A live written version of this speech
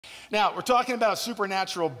Now, we're talking about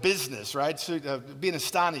supernatural business, right? So, be an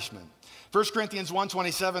astonishment. 1 Corinthians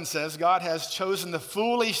 1:27 says, God has chosen the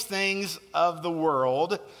foolish things of the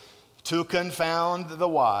world to confound the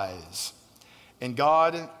wise. And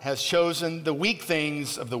God has chosen the weak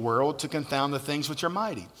things of the world to confound the things which are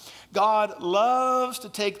mighty. God loves to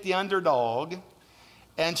take the underdog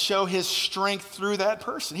and show his strength through that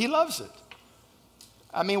person. He loves it.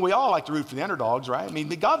 I mean, we all like to root for the underdogs, right? I mean,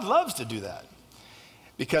 God loves to do that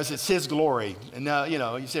because it's his glory. And,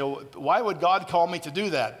 you say, well, why would God call me to do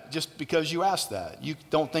that? Just because you asked that. You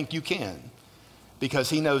don't think you can, because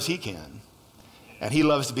he knows he can. And he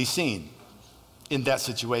loves to be seen in that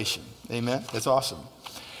situation. Amen? That's awesome.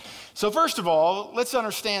 So first of all, let's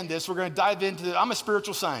understand this. We're going to dive into, I'm a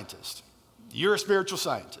spiritual scientist. You're a spiritual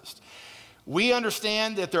scientist. We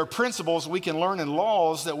understand that there are principles we can learn and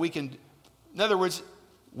laws that we can, in other words,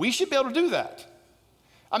 we should be able to do that.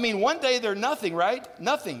 I mean, one day they're nothing, right?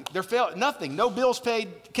 Nothing. They're nothing. No bills paid,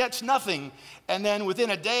 catch nothing. And then within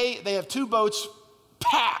a day, they have 2 boats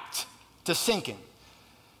packed to sinking.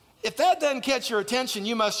 If that doesn't catch your attention,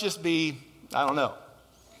 you must just be, I don't know.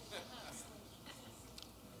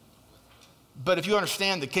 But if you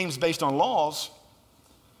understand the kingdom's based on laws,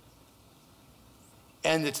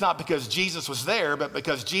 and it's not because Jesus was there, but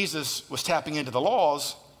because Jesus was tapping into the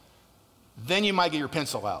laws, then you might get your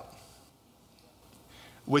pencil out,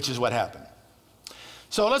 which is what happened.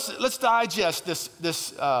 So let's digest this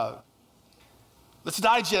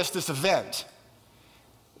event,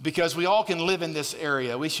 because we all can live in this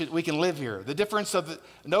area. We can live here. The difference of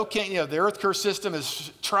the earth curse system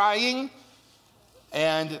is trying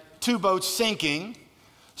and 2 boats sinking.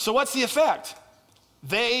 So what's the effect?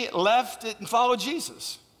 They left it and followed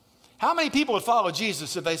Jesus. How many people would follow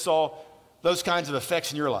Jesus if they saw those kinds of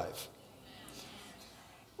effects in your life?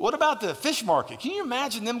 What about the fish market? Can you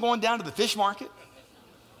imagine them going down to the fish market?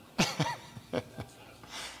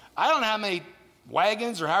 I don't know how many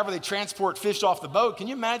wagons or however they transport fish off the boat. Can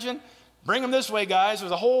you imagine? Bring them this way, guys.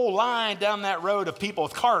 There's a whole line down that road of people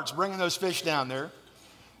with carts bringing those fish down there.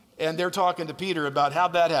 And they're talking to Peter about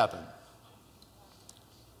how'd that happen.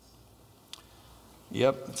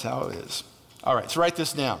 Yep, that's how it is. All right, so write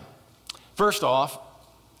this down. First off,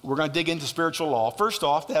 we're going to dig into spiritual law. First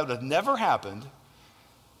off, that would have never happened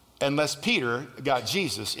unless Peter got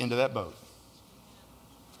Jesus into that boat.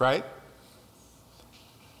 Right?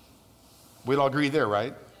 We'd all agree there,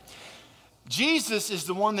 right? Jesus is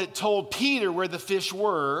the one that told Peter where the fish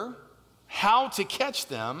were, how to catch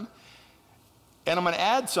them, and I'm going to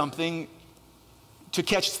add something to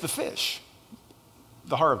catch the fish,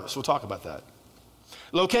 the harvest. We'll talk about that.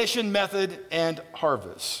 Location, method, and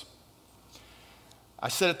harvest. I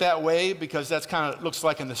said it that way because that's kind of looks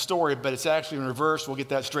like in the story, but it's actually in reverse. We'll get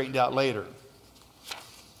that straightened out later.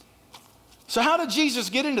 So how did Jesus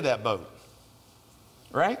get into that boat?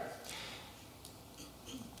 Right?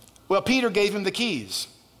 Well, Peter gave him the keys.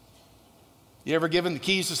 You ever given the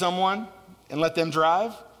keys to someone and let them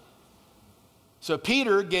drive? So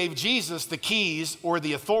Peter gave Jesus the keys or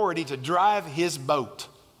the authority to drive his boat.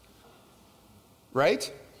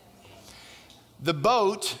 Right? The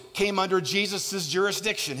boat came under Jesus'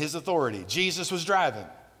 jurisdiction, his authority. Jesus was driving,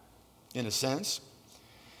 in a sense.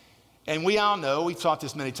 And we all know, we've taught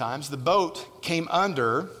this many times, the boat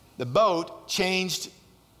changed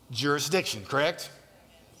jurisdiction, correct?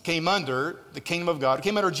 Came under the kingdom of God,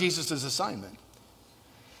 came under Jesus' assignment.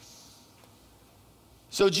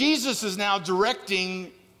 So Jesus is now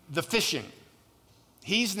directing the fishing.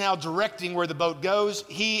 He's now directing where the boat goes.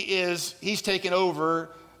 He's taken over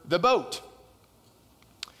the boat.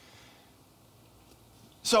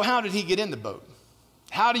 So how did he get in the boat?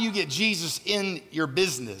 How do you get Jesus in your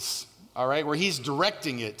business, all right, where he's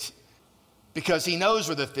directing it? Because he knows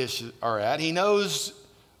where the fish are at. He knows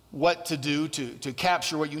what to do to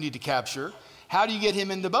capture what you need to capture. How do you get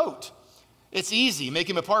him in the boat? It's easy. Make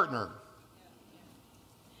him a partner.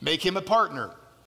 Make him a partner.